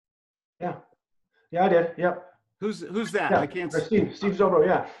Yeah. Yeah, I did. Yep. Who's that? Yeah. I can't. Steve Zobro.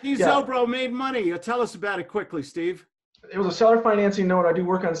 Yeah. Steve Yeah. Zobro made money. Tell us about it quickly, Steve. It was a seller financing note. I do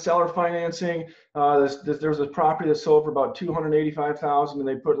work on seller financing. There was a property that sold for about $285,000, and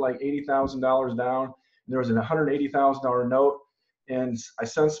they put like $80,000 down. And there was a $180,000 note, and I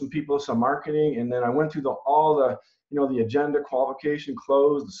sent some people some marketing, and then I went through all the the agenda, qualification,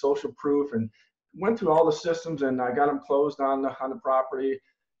 close, the social proof, and went through all the systems, and I got them closed on the property.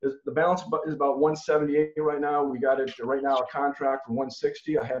 The balance is about 178 right now. We got it right now, a contract for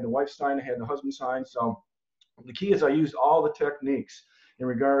 160. I had the wife sign, I had the husband sign. So the key is I used all the techniques in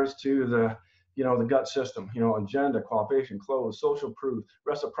regards to the the gut system, agenda, qualification, close, social proof,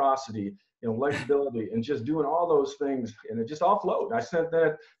 reciprocity, likability, and just doing all those things, and it just all flowed. I sent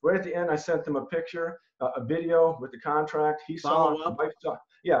that right at the end. I sent them a picture, a video with the contract. He saw it, wife saw.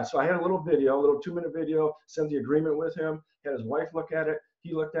 Yeah, so I had a little video, a little 2-minute video, sent the agreement with him, had his wife look at it,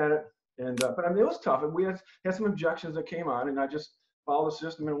 he looked at it, and but I mean, it was tough, and we had some objections that came on, and I just followed the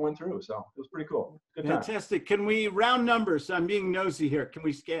system and went through. So it was pretty cool. Good time. Fantastic. Can we round numbers? I'm being nosy here. Can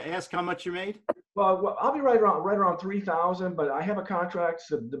we ask how much you made? Well, I'll be right around 3,000, but I have a contract.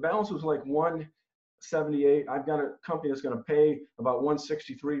 So the balance was like 178. I've got a company that's going to pay about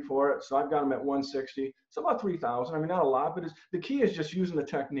 163 for it, so I've got them at 160. So about 3,000. I mean, not a lot, but the key is just using the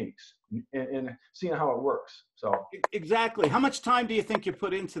techniques and seeing how it works. So exactly. How much time do you think you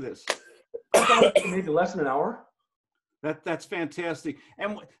put into this? Maybe less than an hour. That's fantastic.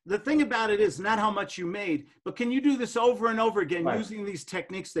 And the thing about it is not how much you made, but can you do this over and over again using these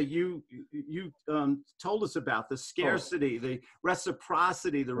techniques that you told us about, the scarcity, the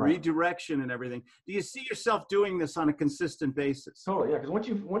reciprocity, the redirection and everything? Do you see yourself doing this on a consistent basis? Totally, yeah, because once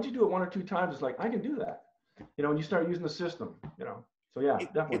you do it 1 or 2 times, it's like, I can do that. And you start using the system, So yeah,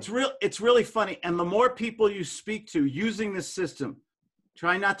 definitely. It's really funny. And the more people you speak to using this system,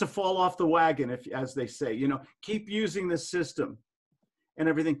 try not to fall off the wagon, as they say, keep using the system and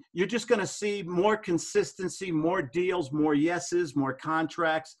everything. You're just going to see more consistency, more deals, more yeses, more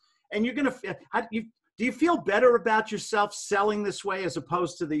contracts. And you're going to, do you feel better about yourself selling this way as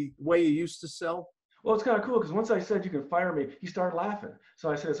opposed to the way you used to sell? Well, it's kind of cool because once I said you can fire me, he started laughing. So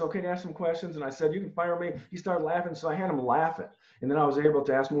I said, it's okay to ask some questions. And I said, you can fire me. He started laughing. So I had him laughing. And then I was able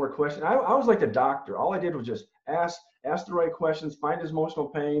to ask more questions. I was like the doctor. All I did was just ask the right questions, find his emotional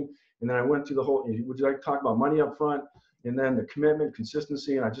pain. And then I went through the whole, would you like to talk about money up front? And then the commitment,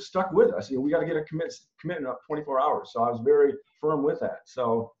 consistency. And I just stuck with it. I said, we got to get a commitment up 24 hours. So I was very firm with that.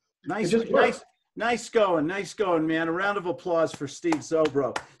 So Nice going, man. A round of applause for Steve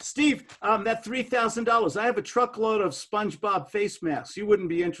Zobro. Steve, that $3,000, I have a truckload of SpongeBob face masks. You wouldn't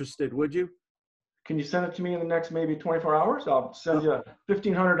be interested, would you? Can you send it to me in the next maybe 24 hours? I'll send you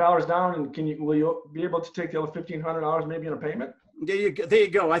 $1,500 down, and will you be able to take the other $1,500 maybe in a payment? There you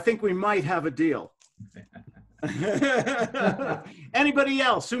go. I think we might have a deal. Anybody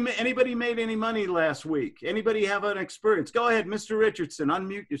else? Anybody made any money last week? Anybody have an experience? Go ahead, Mr. Richardson,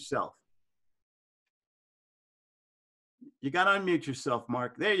 unmute yourself. You got to unmute yourself,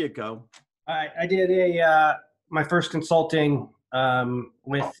 Mark. There you go. I did my first consulting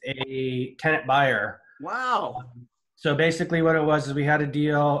with a tenant buyer. Wow. So basically what it was is we had a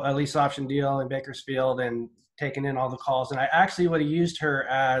deal, a lease option deal in Bakersfield, and taking in all the calls. And I actually would have used her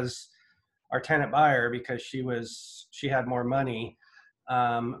as our tenant buyer because she had more money.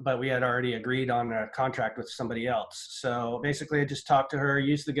 But we had already agreed on a contract with somebody else. So basically I just talked to her,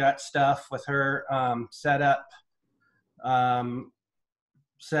 used the gut stuff with her, set up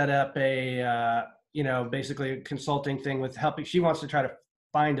a, basically a consulting thing with helping. She wants to try to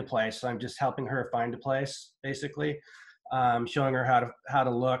find a place. So I'm just helping her find a place, basically, showing her how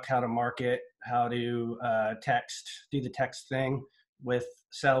to look, how to market, how to do the text thing with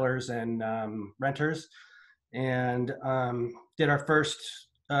sellers and renters. And did our first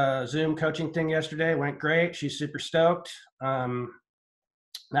Zoom coaching thing yesterday. Went great. She's super stoked.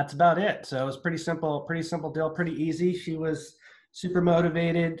 That's about it. So it was pretty simple deal, pretty easy. She was super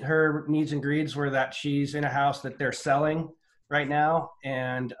motivated. Her needs and greeds were that she's in a house that they're selling right now.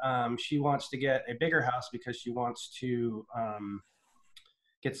 And she wants to get a bigger house because she wants to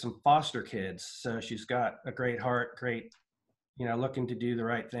get some foster kids. So she's got a great heart, looking to do the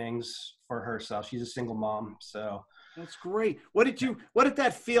right things for herself. She's a single mom. So that's great. What did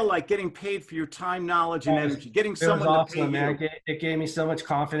that feel like, getting paid for your time, knowledge, and energy? Getting someone to pay you? It gave me so much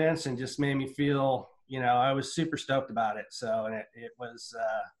confidence and just made me feel, I was super stoked about it. So, and it was,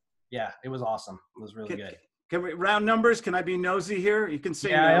 it was awesome. It was really good. Can we round numbers? Can I be nosy here? You can say.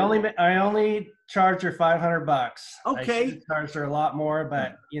 Yeah, no. I only charged her $500. Okay. I charged her a lot more,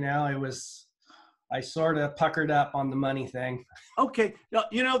 but it was. I sort of puckered up on the money thing. Okay.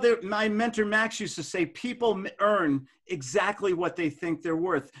 You know, my mentor Max used to say people earn exactly what they think they're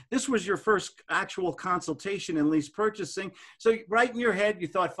worth. This was your first actual consultation in lease purchasing. So right in your head, you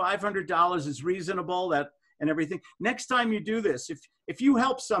thought $500 is reasonable, and everything. Next time you do this, if you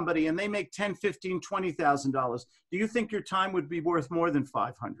help somebody and they make $10, $15, $20,000, do you think your time would be worth more than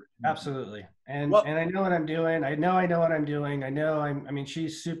 500? Absolutely. And Well, and I know what I'm doing. I know what I'm doing. I mean,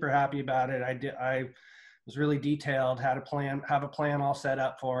 she's super happy about it. I was really detailed, have a plan all set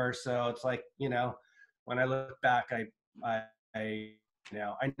up for her. So it's like, you know, when I look back, I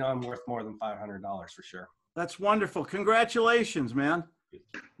know I'm worth more than $500 for sure. that's wonderful. Congratulations, man.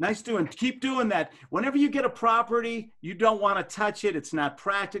 Nice doing. Keep doing that. Whenever you get a property, you don't want to touch it. It's not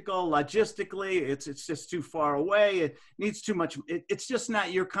practical. Logistically, it's just too far away. It needs too much. It's just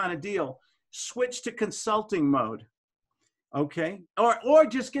not your kind of deal. Switch to consulting mode. Okay. Or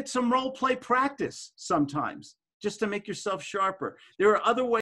just get some role play practice sometimes just to make yourself sharper. There are other ways.